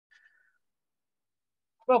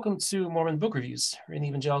Welcome to Mormon Book Reviews, where an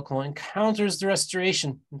evangelical encounters the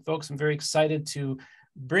restoration. And folks, I'm very excited to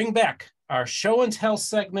bring back our show and tell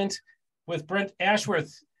segment with Brent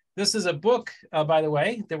Ashworth. This is a book, by the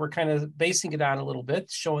way, that we're kind of basing it on a little bit,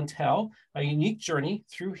 Show and Tell, a unique journey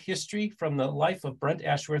through history from the life of Brent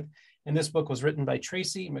Ashworth. And this book was written by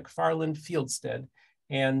Tracy McFarland Fieldstead.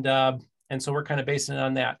 And so we're kind of basing it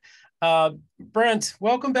on that. Brent,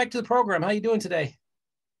 welcome back to the program. How are you doing today?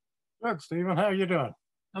 Good, Stephen. How are you doing?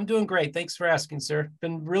 I'm doing great. Thanks for asking, sir.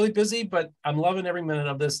 Been really busy, but I'm loving every minute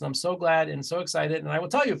of this, and I'm so glad and so excited. And I will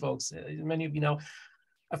tell you, folks, many of you know,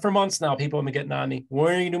 for months now, people have been getting on me. When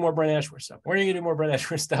are you going to do more Brent Ashworth stuff? When are you going to do more Brent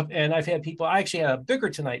Ashworth stuff? And I've had people, I actually had a vicar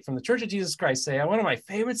tonight from the Church of Jesus Christ say, one of my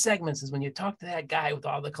favorite segments is when you talk to that guy with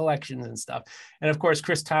all the collections and stuff. And of course,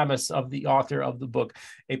 Chris Thomas, of the author of the book,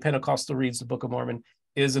 A Pentecostal Reads the Book of Mormon,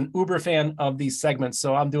 is an uber fan of these segments.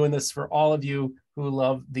 So I'm doing this for all of you who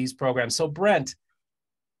love these programs. So Brent,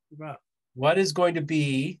 what is going to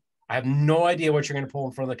be, I have no idea what you're going to pull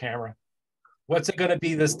in front of the camera. What's it going to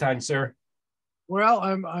be this time, sir? Well,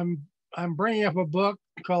 I'm bringing up a book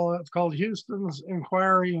called Houston's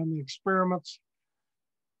Inquiry on the Experiments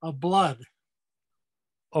of Blood.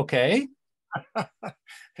 Okay.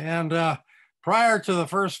 And prior to the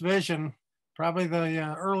first vision, probably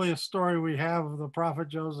the earliest story we have of the prophet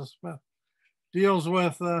Joseph Smith deals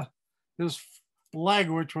with his leg,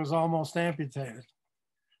 which was almost amputated.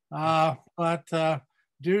 But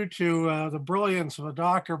due to the brilliance of a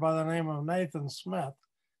doctor by the name of Nathan Smith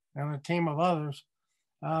and a team of others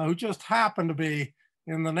who just happened to be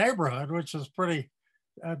in the neighborhood, which is pretty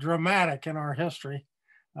dramatic in our history.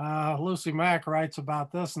 Lucy Mack writes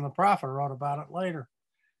about this, and the prophet wrote about it later.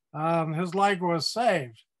 His leg was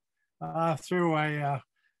saved through a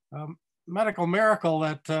medical miracle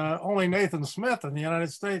that only Nathan Smith in the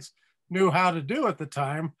United States knew how to do at the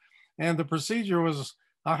time. And the procedure was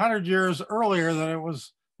 100 years earlier than it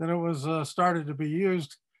was started to be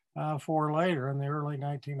used for later in the early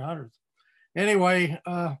 1900s. Anyway,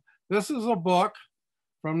 this is a book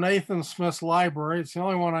from Nathan Smith's library. It's the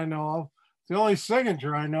only one I know of. It's the only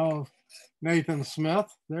signature I know of Nathan Smith.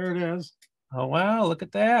 There it is. Oh, wow. Look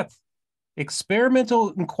at that.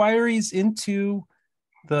 Experimental Inquiries into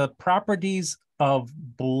the Properties of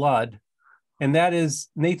Blood. And that is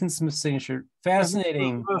Nathan Smith's signature.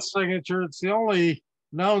 Fascinating. Signature. It's the only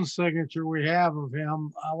known signature we have of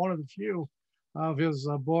him, one of the few of his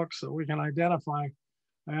books that we can identify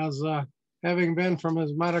as having been from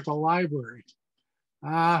his medical library.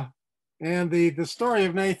 And the story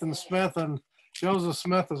of Nathan Smith and Joseph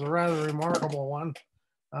Smith is a rather remarkable one.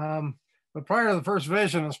 But prior to the first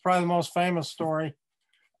vision, it's probably the most famous story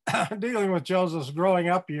dealing with Joseph's growing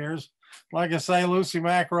up years. Like I say, Lucy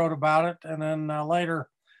Mack wrote about it, and then later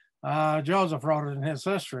Joseph wrote it in his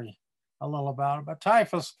history a little about it. But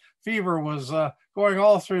typhus fever was going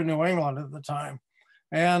all through New England at the time.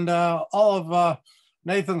 And all of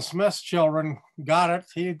Nathan Smith's children got it.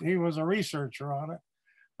 He was a researcher on it.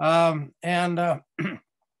 And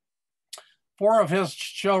 4 of his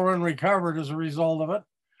children recovered as a result of it.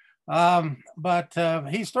 But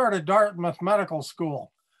he started Dartmouth Medical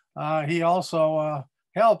School. He also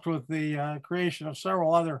helped with the creation of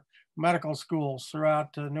several other medical schools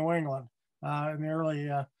throughout New England in the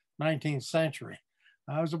early 19th century.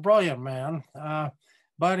 He was a brilliant man,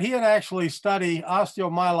 but he had actually studied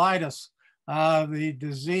osteomyelitis, the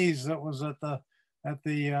disease that was at the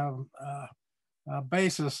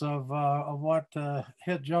basis of what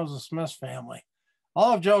hit Joseph Smith's family.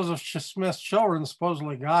 All of Joseph Smith's children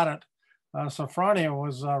supposedly got it. Sophronia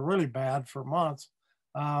was really bad for months,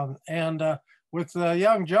 and with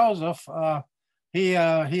young Joseph, he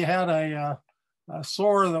had a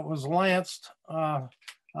sore that was lanced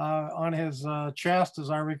on his chest, as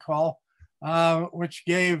I recall, which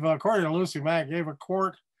gave, according to Lucy Mack, gave a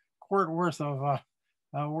quart worth of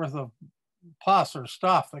pus or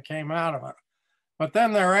stuff that came out of it. But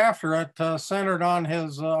then thereafter, it centered on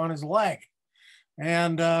his leg,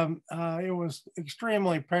 and it was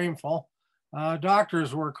extremely painful.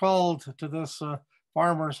 Doctors were called to this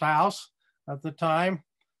farmer's house at the time,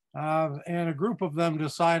 and a group of them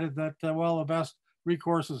decided that, well, the best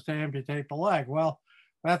recourse is to amputate the leg. Well,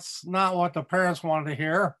 that's not what the parents wanted to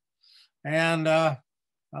hear. And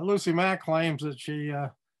Lucy Mack claims that she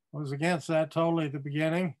was against that totally at the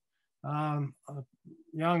beginning.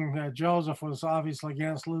 Young Joseph was obviously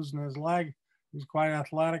against losing his leg. He was quite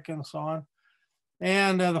athletic and so on.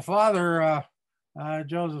 And the father,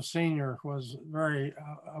 Joseph Sr., was very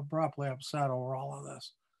abruptly upset over all of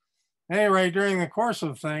this. Anyway, during the course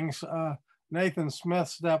of things, Nathan Smith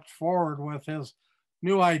stepped forward with his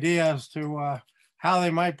new idea as to how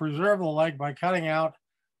they might preserve the leg by cutting out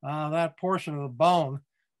that portion of the bone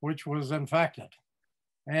which was infected.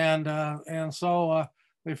 And so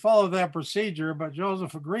they followed that procedure, but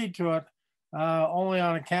Joseph agreed to it only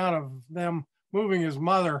on account of them moving his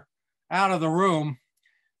mother out of the room,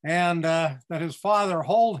 and that his father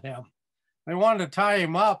hold him. They wanted to tie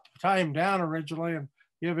him down originally and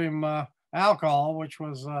give him alcohol, which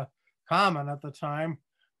was common at the time.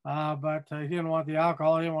 But he didn't want the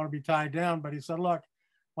alcohol. He didn't want to be tied down. But he said, look,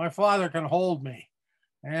 my father can hold me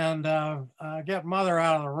and get mother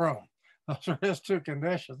out of the room. Those are his two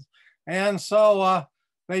conditions. And so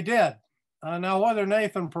they did. Now, whether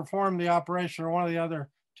Nathan performed the operation or one of the other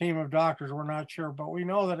team of doctors, we're not sure. But we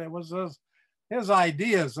know that it was his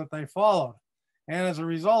ideas that they followed. And as a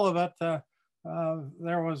result of it,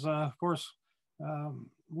 there was, of course,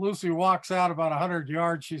 Lucy walks out about 100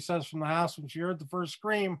 yards, she says, from the house when she heard the first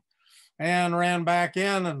scream, and ran back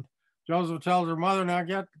in. And Joseph tells her mother, now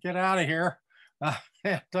get out of here.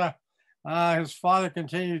 His father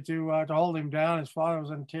continued to hold him down. His father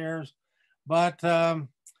was in tears, but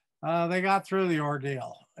they got through the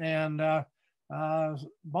ordeal, and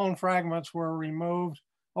bone fragments were removed.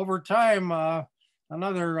 Over time,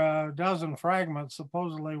 another dozen fragments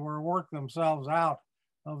supposedly were worked themselves out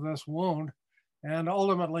of this wound. And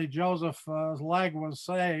ultimately, Joseph's leg was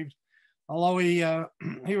saved, although he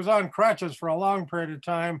was on crutches for a long period of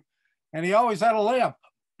time, and he always had a limp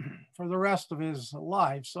for the rest of his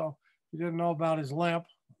life. So he didn't know about his limp.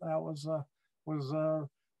 That was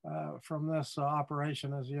from this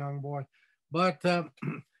operation as a young boy. But the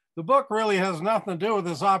book really has nothing to do with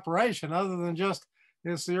this operation, other than just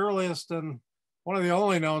it's the earliest and one of the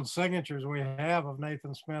only known signatures we have of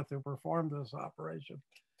Nathan Smith who performed this operation.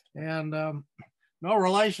 And no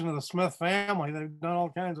relation to the Smith family. They've done all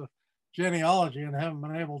kinds of genealogy and haven't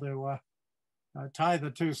been able to tie the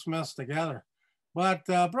two Smiths together. But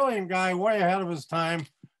brilliant guy, way ahead of his time,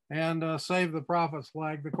 and saved the prophet's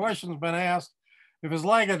leg. The question's been asked, if his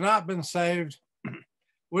leg had not been saved,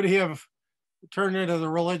 would he have turned into the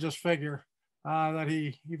religious figure that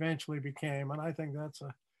he eventually became? And I think that's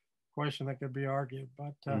a question that could be argued,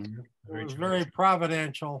 but it was very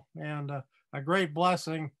providential and a great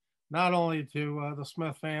blessing, not only to the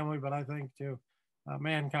Smith family, but I think to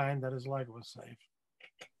mankind, that his leg was saved.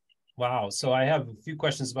 Wow. So I have a few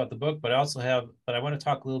questions about the book, but I want to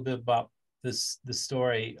talk a little bit about the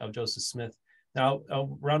story of Joseph Smith. Now,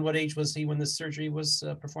 around what age was he when this surgery was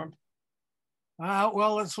performed?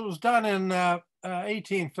 Well, this was done in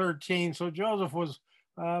 1813. So Joseph was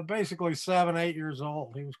basically 7, 8 years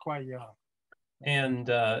old. He was quite young. And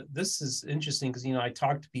this is interesting because, I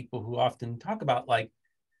talk to people who often talk about like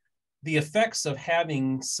the effects of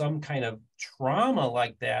having some kind of trauma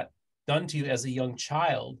like that done to you as a young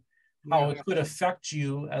child, how it could affect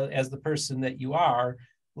you as the person that you are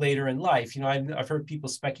later in life. I've heard people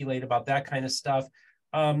speculate about that kind of stuff.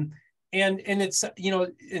 And it's,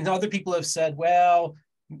 and other people have said, well,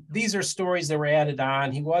 these are stories that were added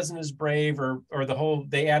on. He wasn't as brave, or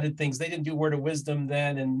they added things. They didn't do word of wisdom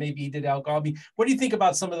then, and maybe he did alcohol. I mean, what do you think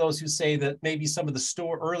about some of those who say that maybe some of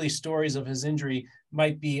the early stories of his injury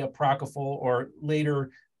might be apocryphal or later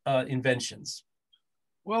inventions?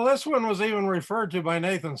 Well, this one was even referred to by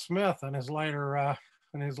Nathan Smith in his later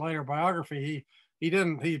biography.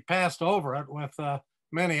 He passed over it with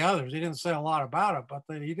many others. He didn't say a lot about it, but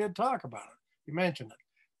he did talk about it. He mentioned it.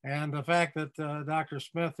 And the fact that Dr.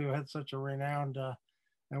 Smith, who had such a renowned,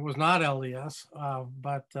 and was not LDS,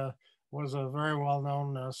 but was a very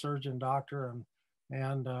well-known surgeon doctor,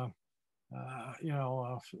 and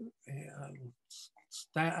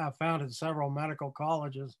founded several medical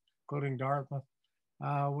colleges, including Dartmouth,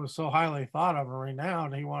 was so highly thought of and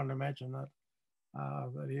renowned, he wanted to mention that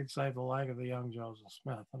he had saved the leg of the young Joseph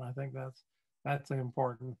Smith. And I think that's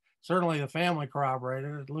important. Certainly the family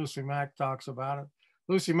corroborated it. Lucy Mack talks about it.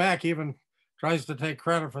 Lucy Mack even tries to take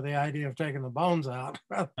credit for the idea of taking the bones out.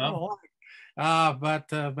 But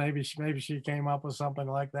maybe she came up with something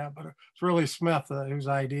like that. But it's really Smith whose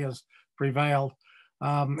ideas prevailed.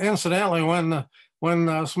 Incidentally,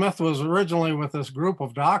 when Smith was originally with this group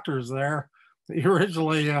of doctors there, he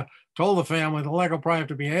originally told the family the leg will probably have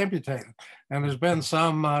to be amputated. And there's been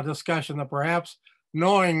some discussion that perhaps,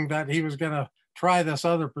 knowing that he was going to try this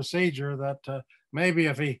other procedure, that maybe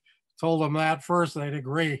if he told them that first, they'd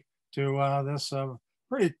agree to this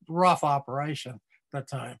pretty rough operation at that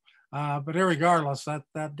time. But irregardless,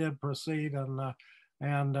 that did proceed,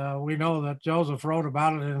 and we know that Joseph wrote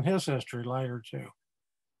about it in his history later too.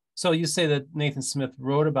 So you say that Nathan Smith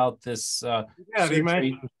wrote about this? Yeah, he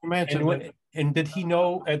mentioned it. And did he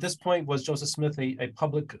know at this point, was Joseph Smith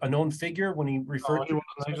a known figure when he referred to?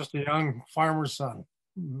 He was just a young farmer's son.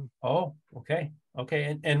 Oh, okay.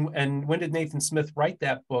 Okay. And when did Nathan Smith write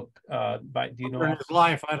that book? Do you know? In his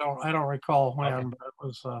life, I don't recall when, Okay.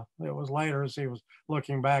 but it was later as he was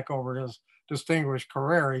looking back over his distinguished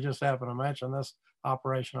career. He just happened to mention this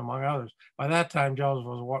operation among others. By that time, Joseph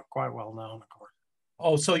was quite well known, of course.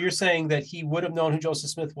 Oh, so you're saying that he would have known who Joseph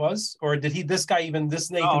Smith was, or did he? This guy, even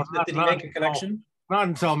this Nathan No, Smith, did he make a connection? not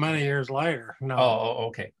until many years later. Oh, No.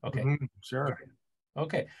 okay, okay, Sure. okay,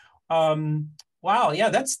 okay. Wow, yeah,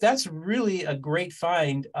 that's really a great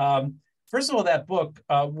find. First of all, that book.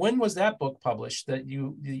 When was that book published that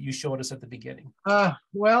you showed us at the beginning?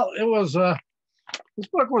 Well, it was this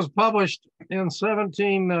book was published in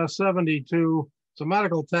 1772. It's a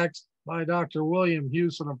medical text by Dr. William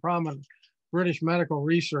Hewson, a prominent British medical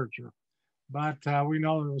researcher. But we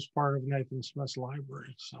know it was part of Nathan Smith's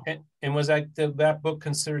library. So, and was that book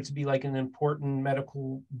considered to be like an important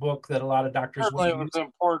medical book that a lot of doctors would certainly it use? was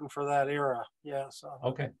important for that era. Yes.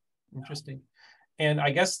 Okay, interesting. And I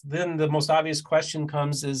guess then the most obvious question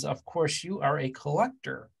comes is, of course, you are a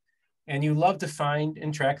collector and you love to find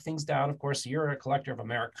and track things down. Of course, you're a collector of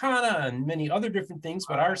Americana and many other different things,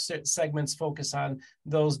 but our segments focus on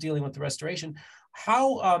those dealing with the restoration.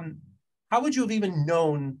 How would you have even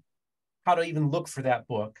known how to even look for that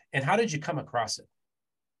book, and how did you come across it?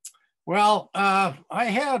 Well, I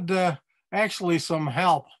had actually some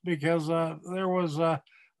help because there was a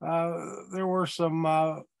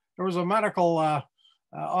medical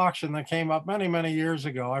auction that came up many years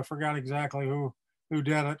ago. I forgot exactly who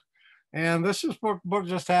did it, and this book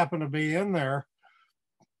just happened to be in there,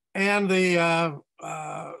 and the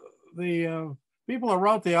people who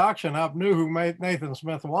wrote the auction up knew who Nathan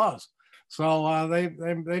Smith was. So they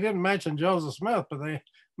didn't mention Joseph Smith, but they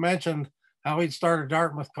mentioned how he'd started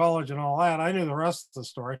Dartmouth College and all that. I knew the rest of the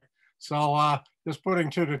story. So just putting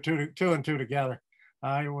two and two together,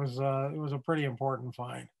 it was a pretty important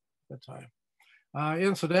find at the time.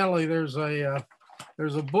 Incidentally, there's a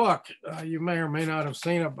book, you may or may not have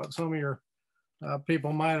seen it, but some of your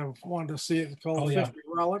people might have wanted to see it. It's called 50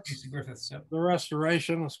 Relics. Casey Griffiths, yep. The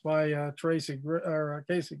Restoration. It's by Casey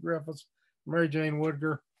Griffiths, Mary Jane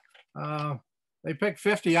Woodger. They picked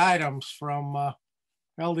 50 items from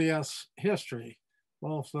LDS history,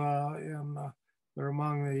 both they're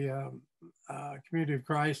among the Community of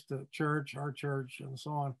Christ, the church, our church, and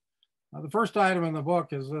so on. The first item in the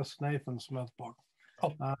book is this Nathan Smith book.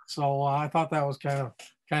 So I thought that was kind of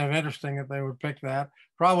interesting that they would pick that,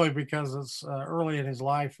 probably because it's early in his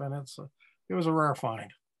life and it was a rare find.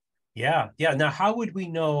 Yeah. Now, how would we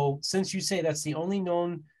know, since you say that's the only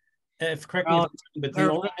known, correct me, but the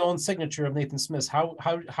only known signature of Nathan Smith,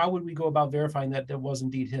 how would we go about verifying that was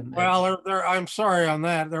indeed him? Well, I'm sorry on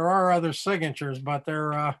that. There are other signatures, but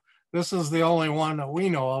this is the only one that we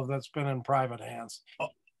know of that's been in private hands. Oh,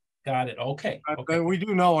 got it. Okay. But we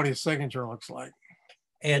do know what his signature looks like.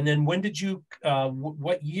 And then when did you,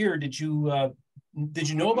 what year did you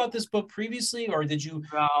know about this book previously, or did you?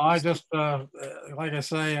 No, I just, like I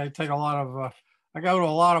say, I take I go to a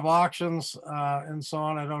lot of auctions and so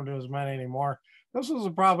on. I don't do as many anymore. This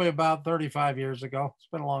was probably about 35 years ago. It's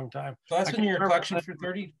been a long time. So that's been your collection for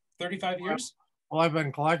 35 years? Well, I've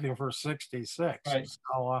been collecting for 66. Right.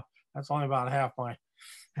 So that's only about half my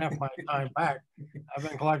time back. I've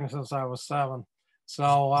been collecting since I was 7.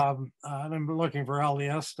 So I've been looking for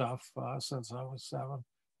LDS stuff since I was 7.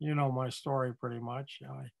 You know my story pretty much.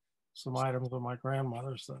 Some items of my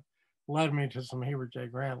grandmother's that led me to some Heber J.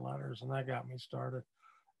 Grant letters, and that got me started.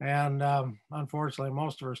 And unfortunately,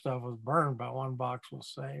 most of her stuff was burned, but one box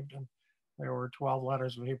was saved, and there were 12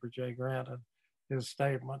 letters of Heber J. Grant and his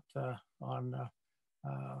statement on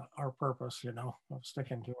our purpose, of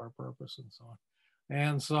sticking to our purpose and so on.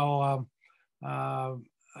 And so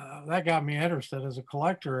that got me interested as a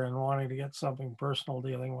collector and wanting to get something personal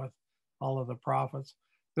dealing with all of the prophets.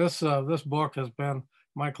 This book has been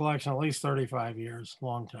my collection at least 35 years,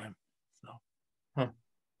 long time. So,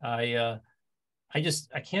 I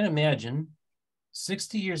can't imagine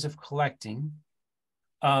 60 years of collecting.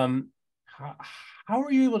 How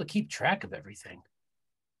are you able to keep track of everything?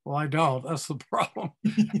 Well, I don't. That's the problem.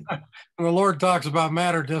 When the Lord talks about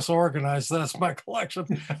matter disorganized, that's my collection.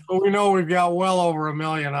 But we know we've got well over 1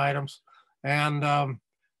 million items, and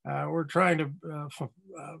we're trying to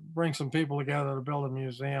bring some people together to build a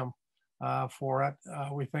museum for it.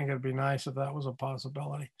 We think it'd be nice if that was a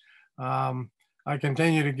possibility. I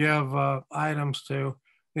continue to give items to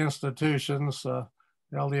institutions, the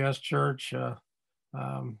LDS Church.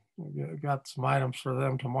 We've got some items for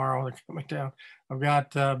them tomorrow. They're coming down. I've got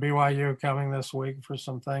BYU coming this week for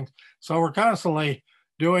some things. So we're constantly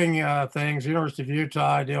doing things. University of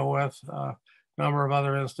Utah I deal with, a number of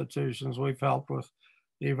other institutions. We've helped with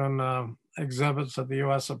even exhibits at the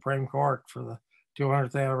U.S. Supreme Court for the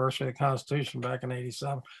 200th anniversary of the Constitution back in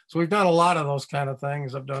 '87. So we've done a lot of those kind of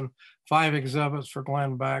things. I've done 5 exhibits for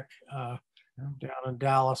Glenn Beck down in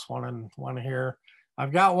Dallas, one here.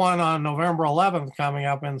 I've got one on November 11th coming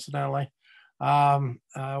up, incidentally,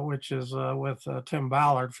 which is with Tim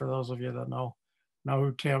Ballard, for those of you that know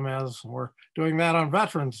who Tim is. We're doing that on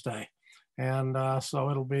Veterans Day. And so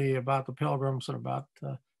it'll be about the Pilgrims and about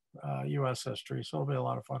U.S. history. So it'll be a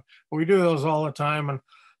lot of fun. But we do those all the time, and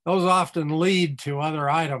those often lead to other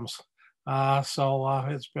items. So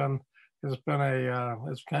it's been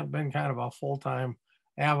kind of a full-time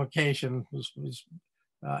avocation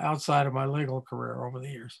outside of my legal career over the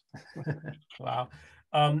years. Wow.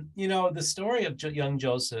 You know, the story of young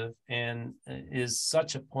Joseph is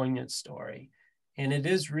such a poignant story, and it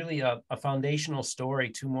is really a foundational story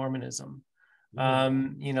to Mormonism.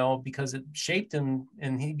 You know, because it shaped him,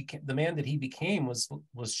 and he became the man that he became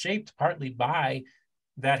was shaped partly by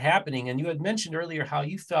that happening. And you had mentioned earlier how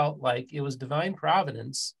you felt like it was divine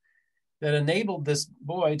providence that enabled this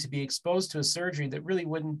boy to be exposed to a surgery that really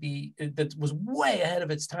that was way ahead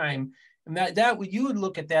of its time. And that you would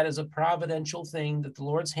look at that as a providential thing, that the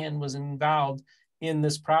Lord's hand was involved in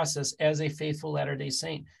this process as a faithful Latter-day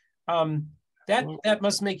Saint. That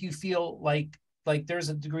must make you feel like there's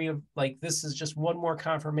a degree of like, this is just one more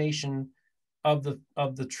confirmation of the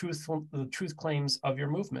truth claims of your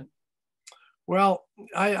movement. Well,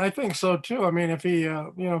 I think so too. I mean, if he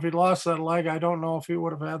if he'd lost that leg, I don't know if he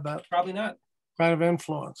would have had that probably not kind of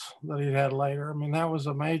influence that he'd had later. I mean, that was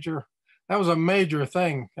a major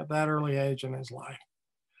thing at that early age in his life,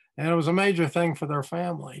 and it was a major thing for their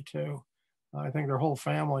family too. I think their whole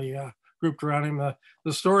family grouped around him.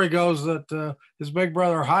 The story goes that his big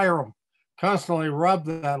brother Hiram constantly rubbed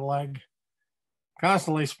that leg,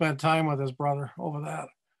 constantly spent time with his brother over that.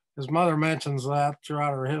 His mother mentions that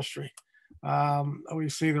throughout her history. We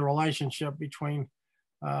see the relationship between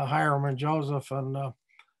Hiram and Joseph, and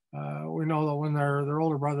we know that when their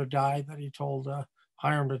older brother died, that he told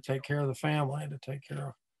Hiram to take care of the family and to take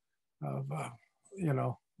care of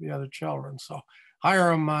the other children. So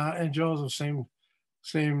Hiram and Joseph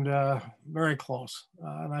seemed very close,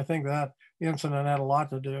 and I think that incident had a lot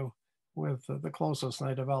to do with the closeness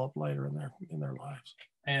they developed later in their lives.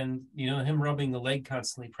 And him rubbing the leg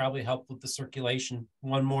constantly probably helped with the circulation.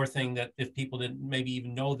 One more thing that if people didn't maybe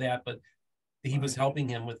even know that, but he was helping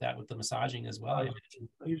him with that, with the massaging as well.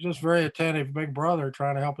 He was just very attentive, big brother,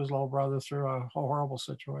 trying to help his little brother through a horrible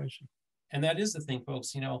situation. And that is the thing,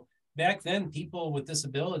 folks. Back then, people with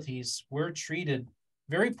disabilities were treated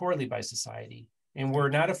very poorly by society and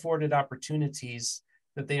were not afforded opportunities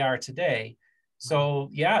that they are today. So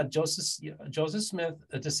yeah, Joseph Smith,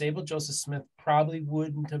 a disabled Joseph Smith, probably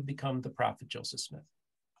wouldn't have become the prophet Joseph Smith.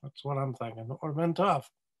 That's what I'm thinking. It would have been tough.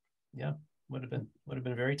 Yeah, would have been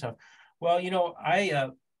very tough. Well,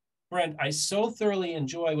 Brent, I so thoroughly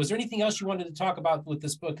enjoy. Was there anything else you wanted to talk about with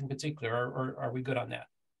this book in particular, or are we good on that?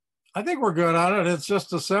 I think we're good on it. It's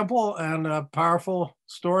just a simple and a powerful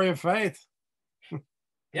story of faith.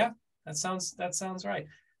 Yeah, that sounds right.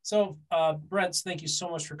 So, Brent, thank you so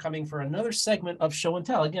much for coming for another segment of Show and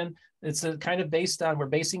Tell. Again, it's we're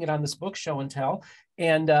basing it on this book, Show and Tell.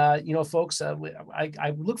 And, folks,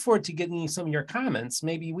 I look forward to getting some of your comments.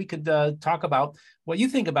 Maybe we could talk about what you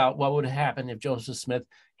think about what would happen if Joseph Smith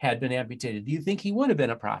had been amputated. Do you think he would have been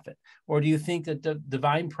a prophet? Or do you think that the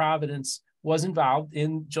divine providence was involved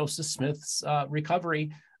in Joseph Smith's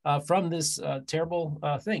recovery from this terrible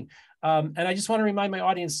thing? And I just want to remind my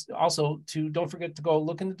audience also to don't forget to go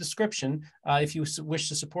look in the description if you wish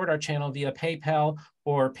to support our channel via PayPal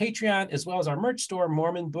or Patreon, as well as our merch store,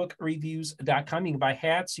 MormonBookReviews.com. You can buy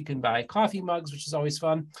hats, you can buy coffee mugs, which is always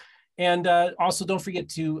fun. And also don't forget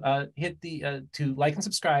to to like and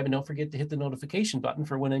subscribe, and don't forget to hit the notification button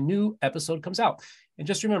for when a new episode comes out. And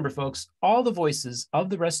just remember, folks, all the voices of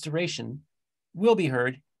the restoration will be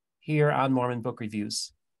heard here on Mormon Book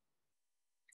Reviews.